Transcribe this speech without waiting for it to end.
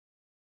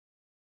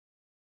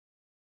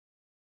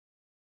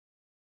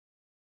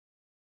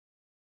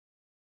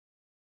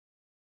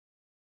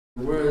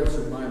The words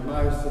of my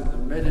mouth and the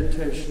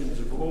meditations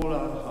of all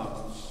our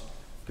hearts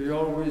be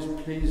always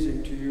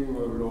pleasing to you,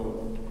 O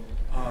Lord,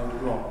 our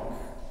rock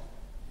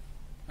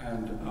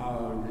and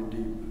our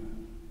Redeemer.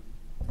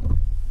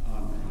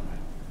 Amen.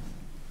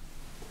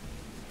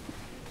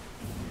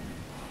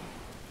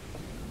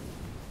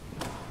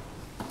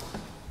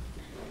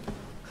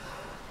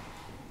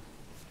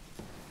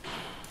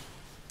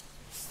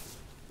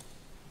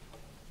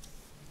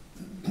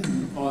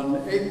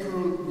 On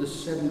April the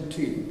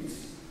 17th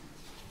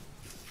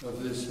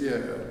of this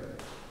year,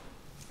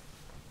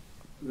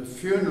 the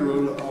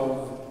funeral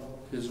of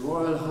His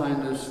Royal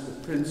Highness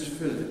the Prince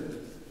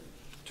Philip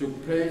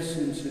took place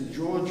in St.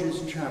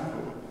 George's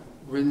Chapel,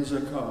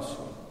 Windsor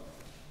Castle.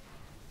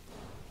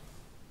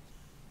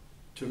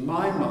 To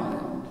my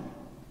mind,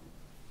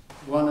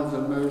 one of the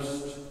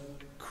most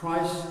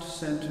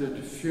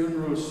Christ-centered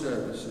funeral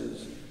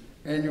services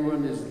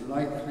anyone is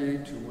likely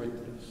to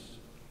witness.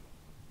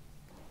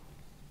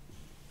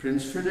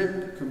 Prince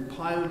Philip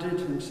compiled it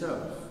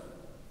himself.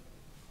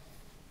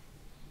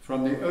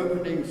 From the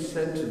opening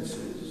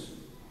sentences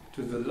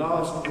to the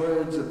last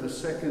words of the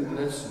second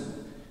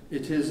lesson,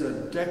 it is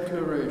a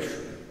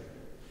declaration,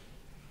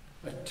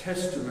 a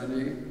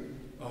testimony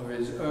of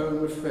his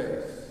own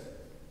faith,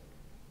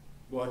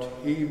 what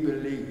he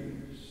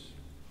believes.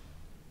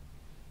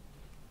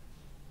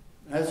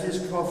 As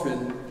his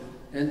coffin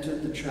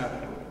entered the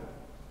chapel,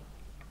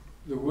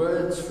 the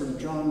words from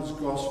John's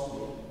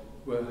Gospel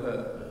were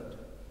heard.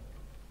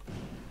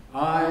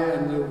 I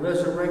am the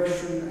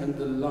resurrection and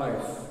the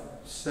life,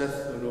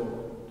 saith the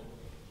Lord.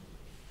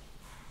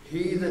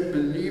 He that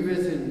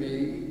believeth in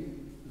me,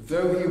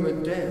 though he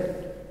were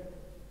dead,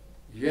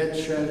 yet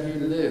shall he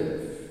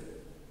live.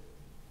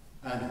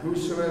 And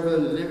whosoever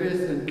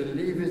liveth and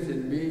believeth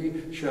in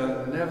me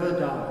shall never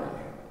die.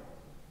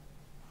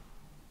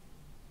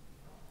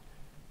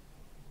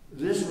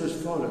 This was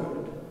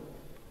followed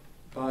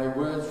by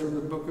words from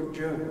the book of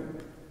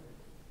Job.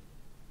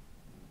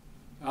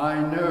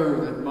 I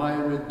know that my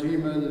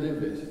Redeemer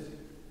liveth,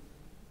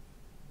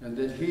 and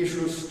that he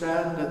shall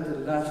stand at the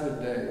latter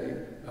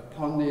day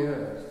upon the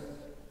earth.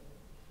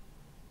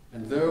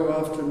 And though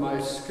after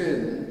my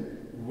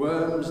skin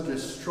worms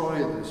destroy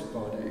this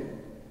body,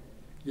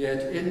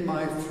 yet in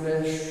my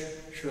flesh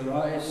shall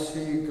I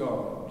see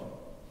God,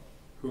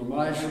 whom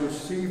I shall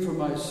see for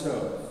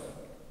myself,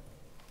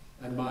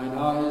 and mine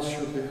eyes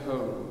shall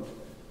behold,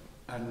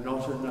 and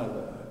not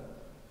another.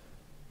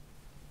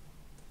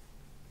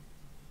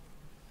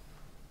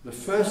 The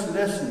first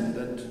lesson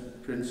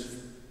that Prince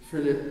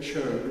Philip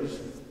chose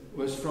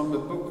was from the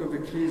book of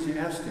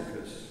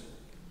Ecclesiasticus,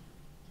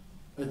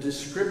 a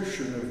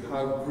description of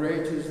how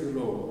great is the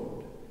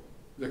Lord,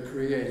 the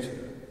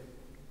Creator,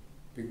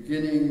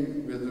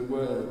 beginning with the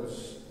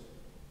words,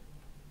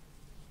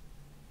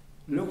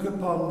 look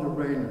upon the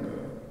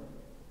rainbow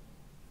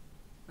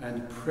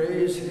and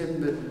praise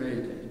him that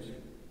made it.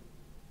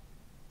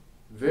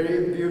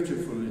 Very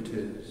beautiful it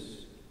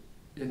is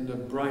in the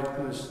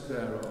brightness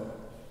thereof.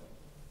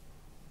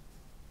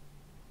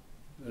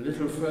 A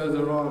little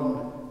further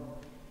on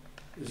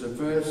is a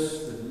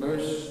verse that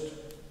most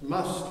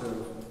must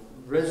have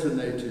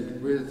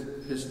resonated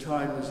with his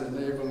time as a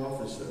naval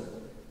officer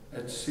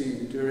at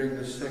sea during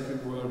the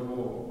Second World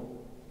War.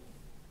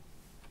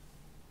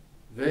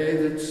 They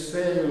that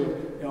sail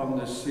on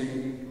the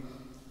sea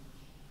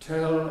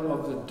tell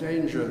of the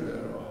danger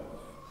thereof,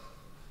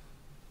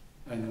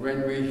 and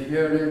when we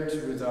hear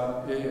it with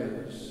our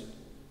ears,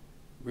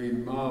 we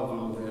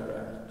marvel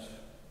thereat.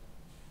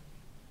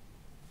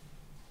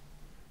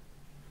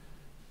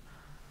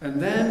 And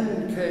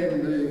then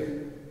came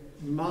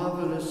the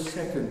marvelous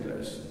second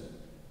lesson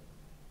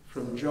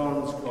from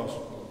John's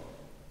Gospel.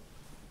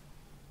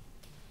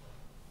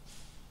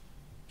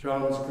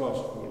 John's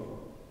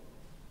Gospel,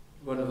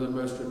 one of the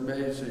most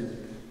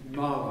amazing,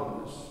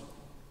 marvelous,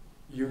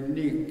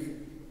 unique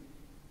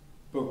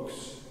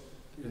books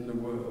in the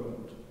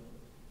world.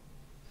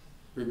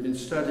 We've been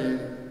studying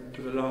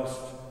for the last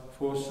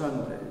 4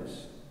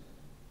 Sundays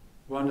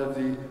one of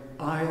the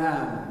I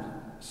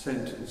am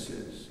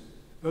sentences,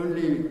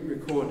 only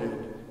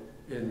recorded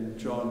in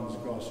John's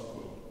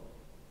Gospel.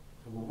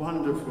 The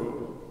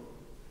wonderful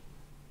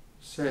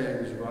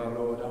sayings of our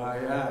Lord, I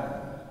am.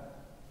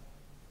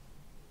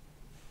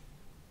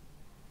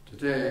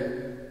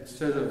 Today,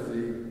 instead of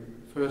the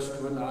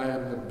first one, I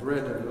am the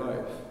bread of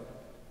life,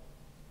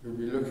 we'll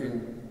be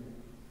looking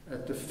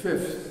at the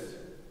 5th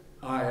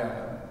I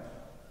am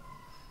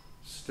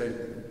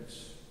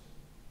statements.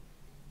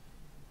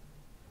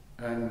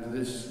 And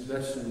this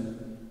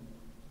lesson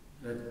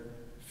that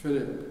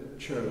Philip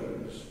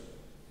chose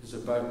is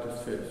about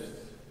the 5th.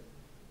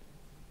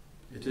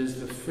 It is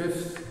the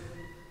 5th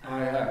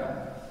I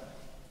am.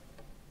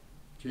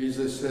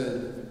 Jesus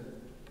said,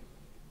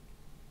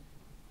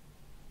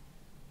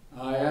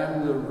 I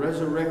am the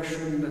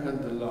resurrection and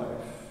the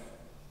life.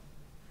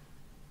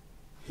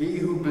 He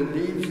who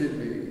believes in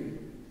me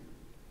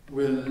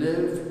will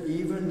live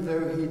even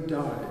though he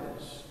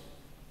dies.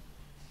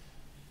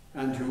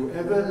 And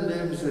whoever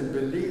lives and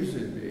believes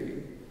in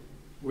me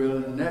will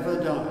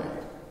never die.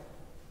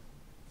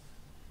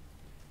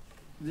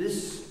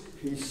 This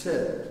he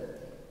said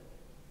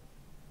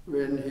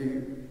when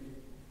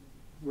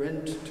he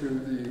went to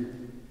the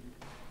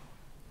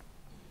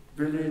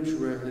village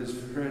where his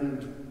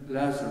friend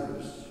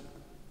Lazarus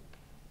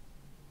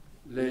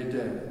lay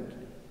dead,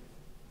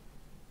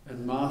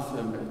 and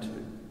Martha met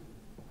him.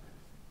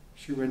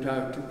 She went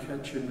out to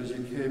catch him as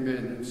he came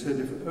in and said,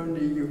 "If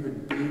only you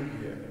had been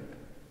here,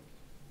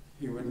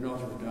 he would not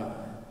have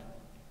died.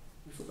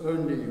 If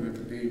only you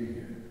had been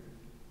here."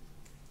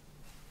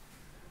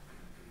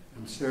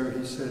 And so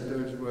he said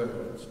those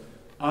words,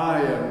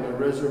 "I am the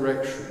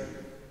resurrection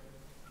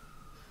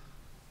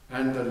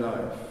and the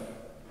life.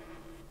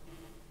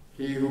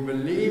 He who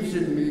believes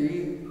in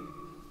me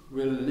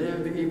will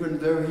live even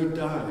though he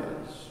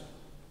dies,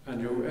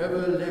 and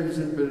whoever lives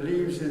and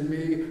believes in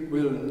me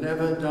will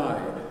never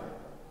die."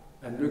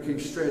 And looking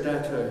straight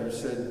at her, he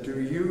said, "Do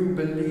you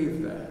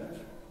believe that?"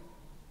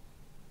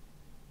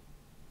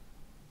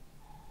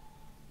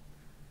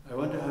 I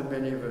wonder how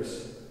many of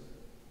us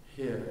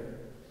here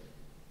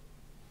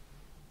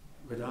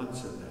would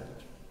answer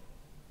that.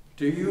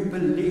 Do you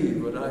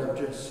believe what I've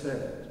just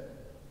said?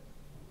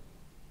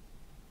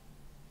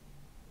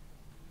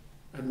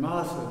 And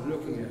Martha,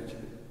 looking at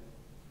him,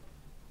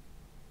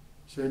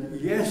 said,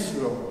 "Yes,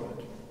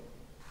 Lord,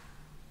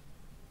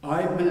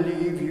 I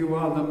believe you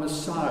are the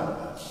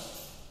Messiah,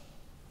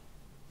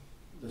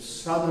 the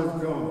Son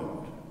of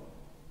God,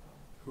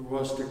 who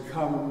was to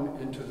come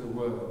into the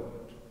world."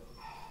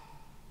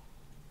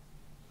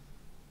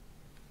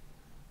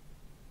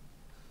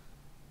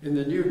 In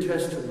the New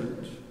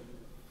Testament,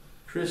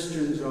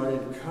 Christians are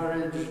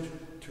encouraged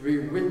to be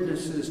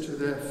witnesses to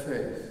their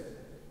faith,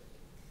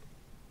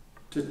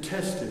 to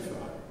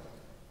testify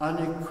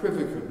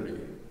unequivocally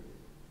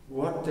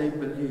what they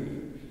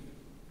believe.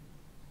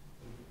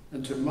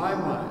 And to my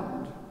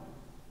mind,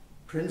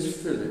 Prince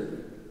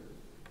Philip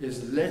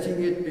is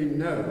letting it be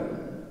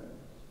known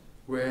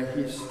where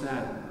he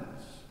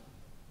stands.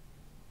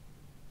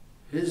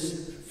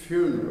 His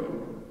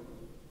funeral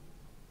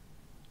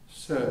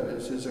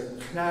service is a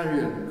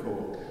clarion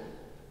call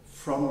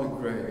from the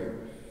grave,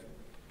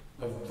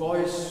 a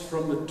voice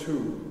from the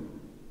tomb.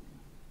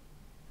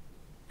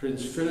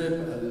 Prince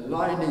Philip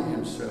aligning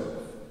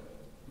himself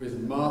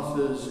with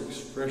Martha's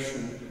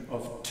expression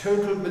of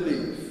total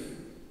belief.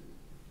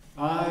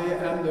 "I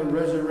am the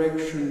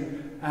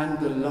resurrection and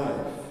the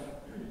life.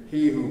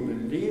 He who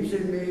believes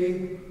in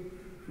me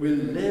will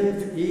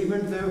live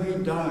even though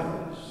he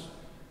dies.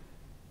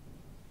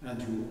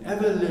 And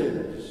whoever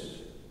lives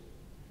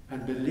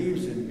and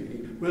believes in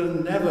me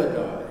will never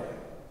die."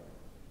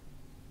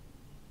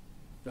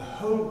 The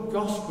whole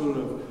Gospel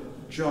of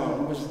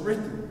John was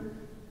written.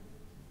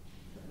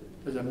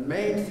 The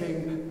main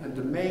thing and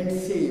the main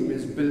theme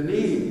is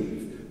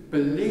believe,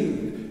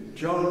 believe.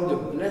 John, the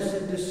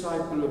blessed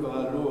disciple of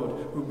our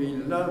Lord, whom he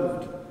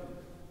loved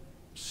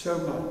so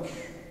much,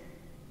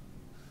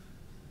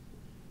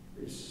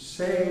 is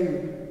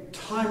saying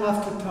time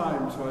after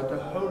time throughout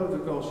the whole of the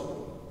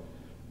Gospel,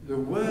 the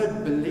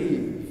word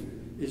believe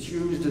is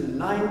used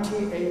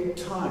 98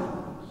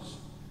 times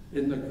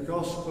in the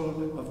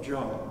Gospel of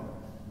John.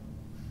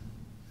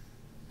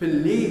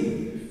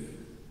 Believe,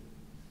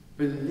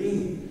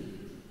 believe.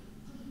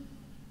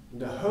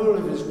 And the whole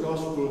of his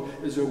Gospel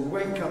is a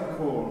wake-up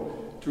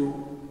call to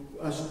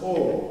us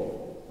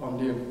all on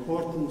the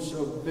importance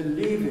of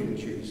believing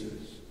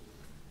Jesus.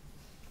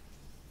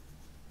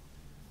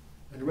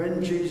 And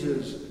when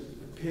Jesus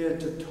appeared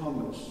to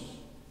Thomas,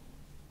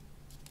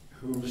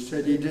 who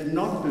said he did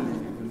not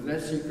believe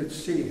unless he could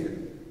see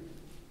him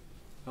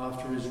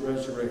after his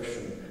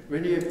resurrection,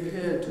 when he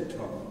appeared to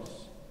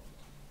Thomas,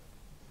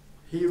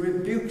 he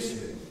rebukes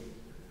him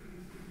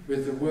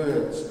with the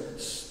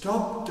words,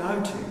 "Stop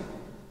doubting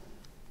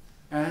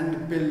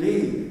and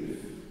believe.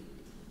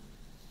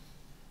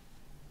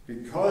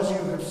 Because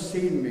you have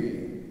seen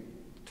me,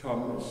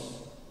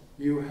 Thomas,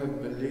 you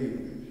have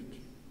believed.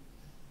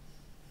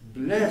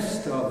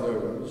 Blessed are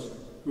those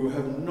who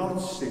have not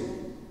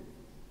seen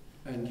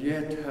and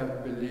yet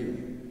have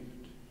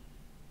believed."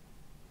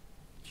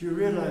 Do you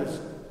realize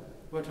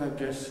what I've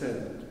just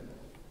said?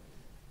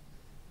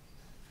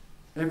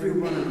 Every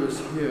one of us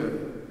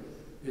here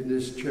in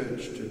this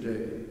church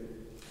today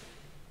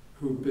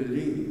who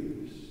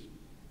believes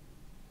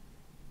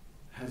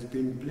has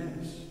been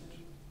blessed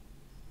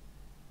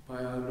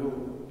by our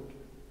Lord.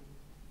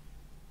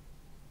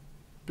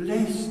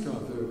 Blessed are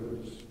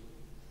those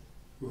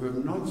who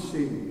have not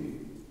seen me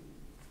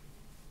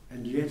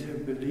and yet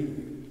have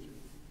believed.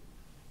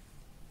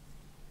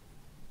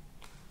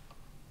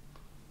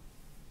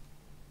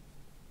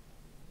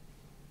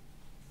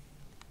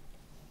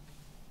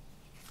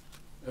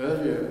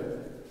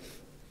 Earlier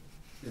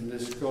in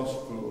this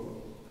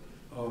gospel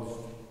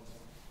of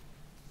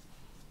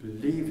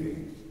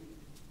believing,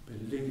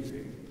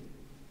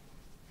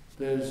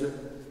 there's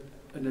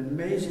an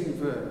amazing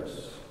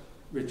verse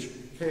which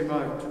came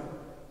out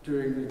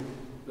during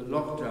the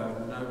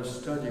lockdown when I was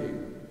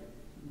studying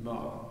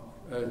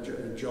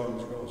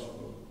John's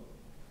Gospel,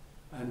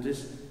 and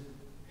this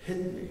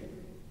hit me.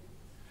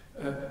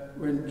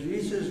 When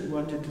Jesus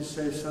wanted to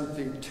say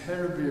something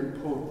terribly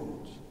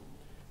important,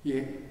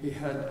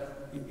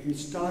 he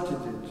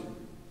started it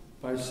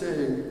by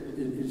saying,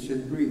 it's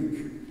in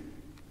Greek,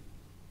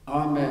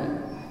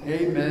 Amen,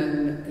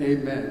 Amen,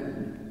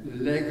 Amen,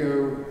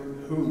 Lego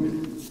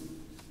Humin.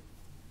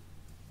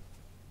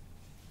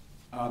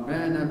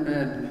 Amen,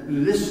 amen.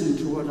 Listen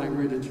to what I'm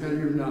going to tell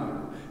you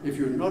now. If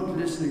you're not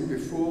listening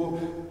before,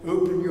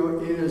 open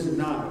your ears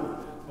now.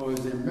 Or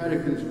as the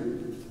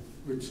Americans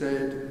would say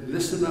it,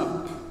 listen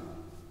up.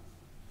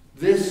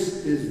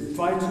 This is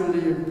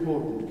vitally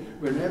important.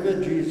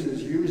 Whenever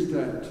Jesus used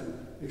that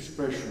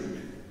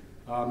expression,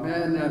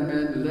 Amen,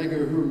 amen,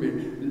 lego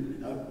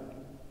humi,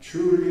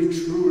 truly,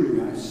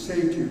 truly, I say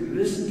to you,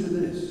 listen to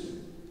this.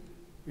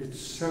 It's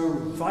so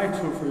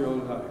vital for your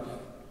life.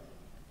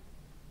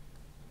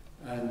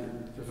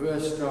 And the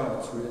verse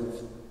starts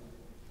with,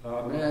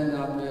 Amen,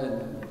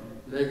 amen,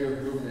 lego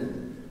humi.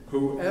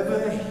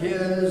 Whoever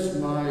hears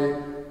my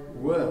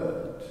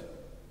word.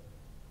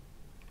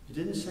 He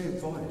didn't say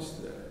voice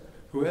there.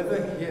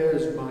 Whoever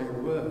hears my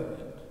word.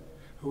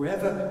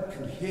 Whoever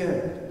can hear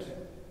it.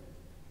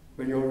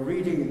 When you're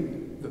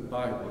reading the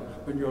Bible,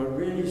 when you're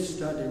really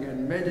studying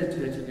and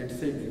meditating and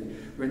thinking,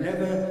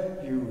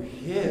 whenever you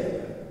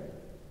hear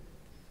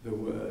the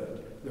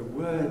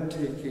word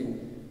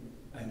taking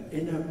an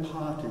inner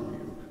part in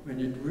you, when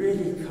it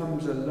really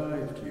comes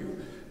alive to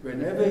you,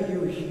 whenever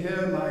you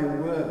hear my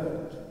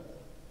word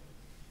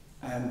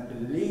and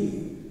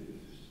believes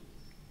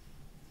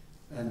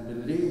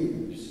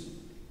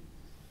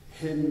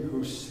him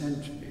who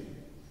sent me,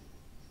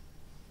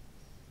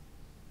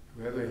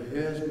 whoever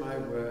hears my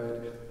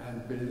word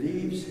and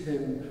believes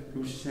him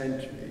who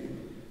sent me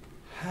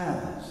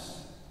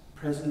has,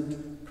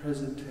 present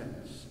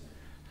tense,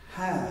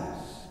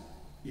 has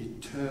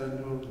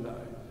eternal life.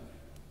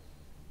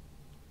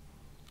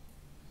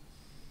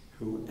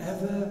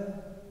 Whoever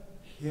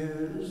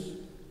hears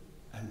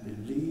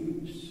and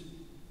believes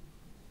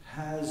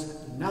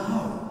has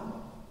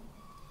now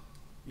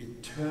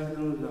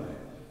eternal life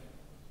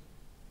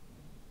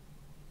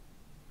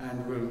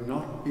and will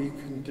not be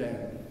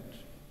condemned.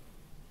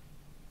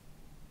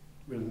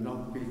 Will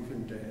not be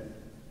condemned.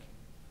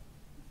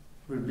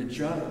 Will be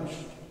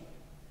judged,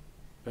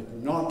 but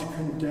not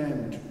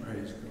condemned,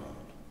 praise God.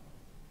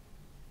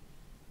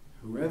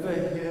 Whoever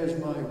hears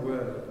my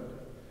word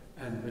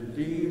and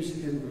believes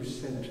him who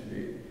sent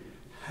me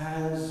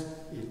has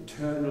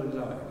eternal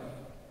life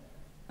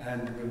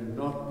and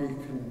will not be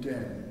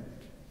condemned.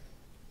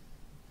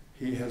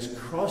 He has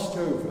crossed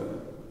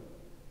over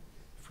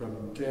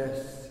from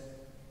death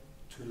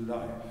to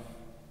life.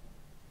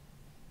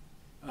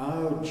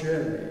 Our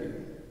journey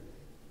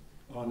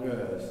on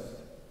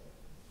earth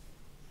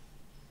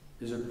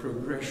is a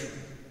progression.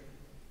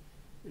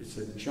 It's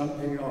a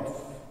jumping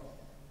off.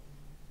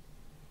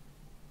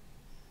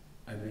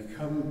 And we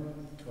come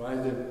to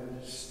either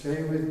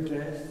stay with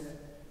death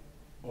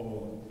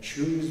or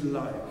choose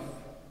life.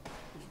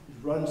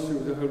 It runs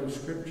through the whole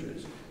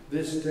scriptures.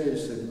 This day,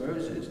 said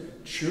Moses,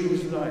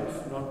 choose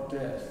life, not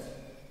death.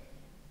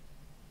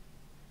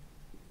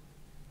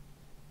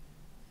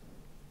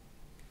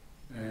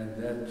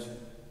 And that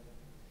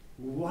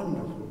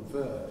wonderful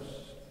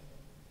verse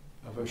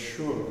of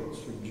assurance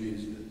from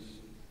Jesus.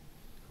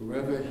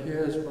 Whoever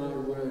hears my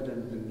word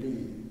and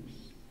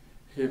believes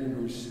him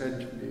who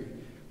sent me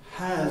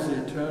has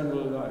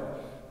eternal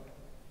life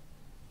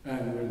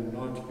and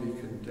will not be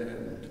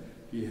condemned.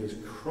 He has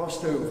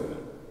crossed over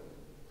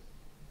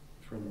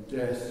from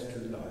death to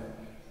life.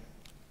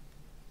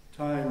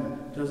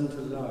 Time doesn't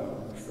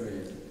allow, I'm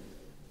afraid,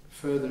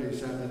 further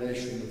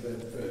examination of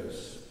that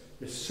verse.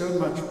 There's so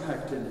much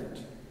packed in it.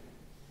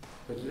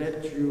 But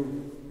let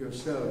you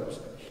yourselves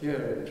hear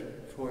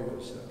it for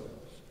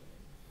yourselves.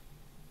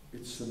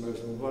 It's the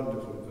most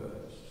wonderful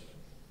verse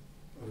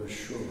of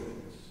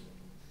assurance.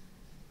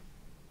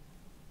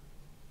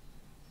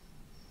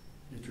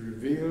 It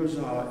reveals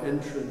our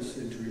entrance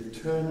into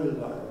eternal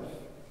life,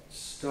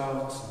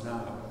 starts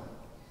now,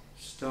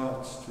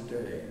 starts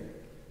today,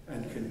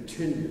 and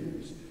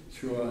continues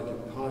through our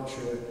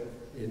departure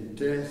in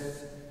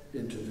death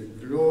into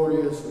the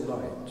glorious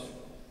light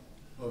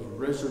of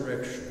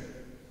resurrection,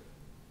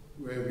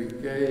 where we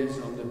gaze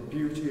on the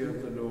beauty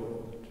of the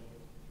Lord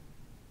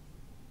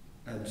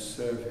and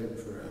serve him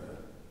forever.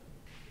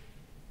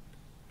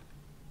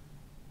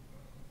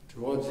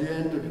 Towards the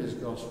end of his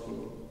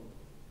gospel,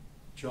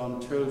 John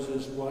tells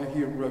us why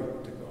he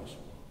wrote the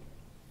gospel.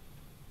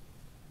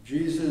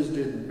 Jesus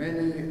did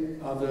many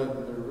other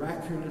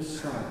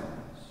miraculous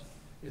signs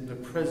in the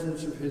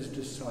presence of his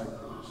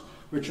disciples,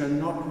 which are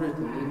not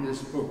written in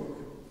this book,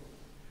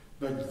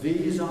 but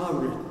these are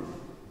written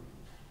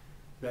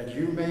that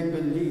you may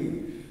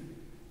believe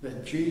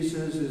that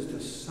Jesus is the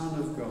Son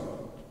of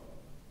God,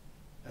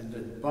 and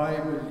that by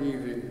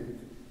believing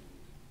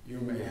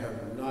you may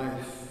have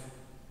life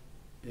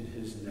in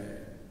his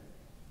name.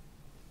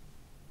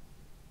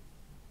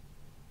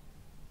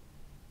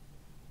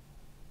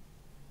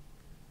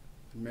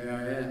 And may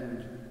I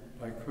end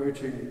by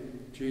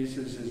quoting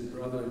Jesus'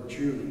 brother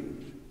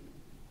Jude,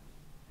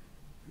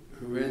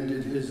 who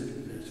ended his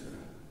letter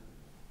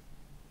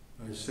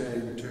by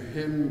saying, "To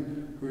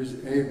him who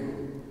is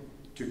able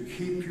to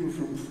keep you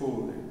from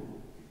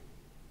falling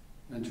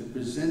and to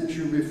present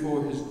you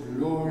before his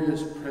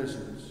glorious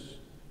presence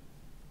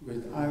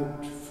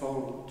without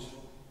fault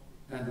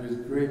and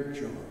with great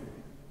joy,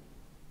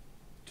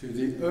 to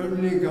the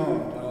only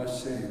God, our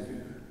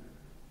Saviour,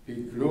 be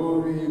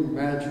glory,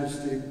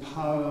 majesty,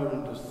 power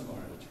and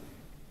authority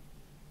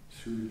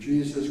through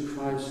Jesus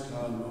Christ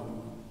our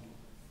Lord,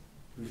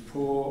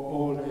 before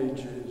all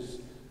ages,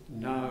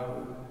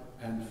 now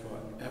and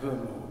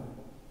forevermore.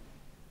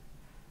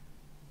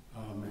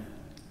 Amen."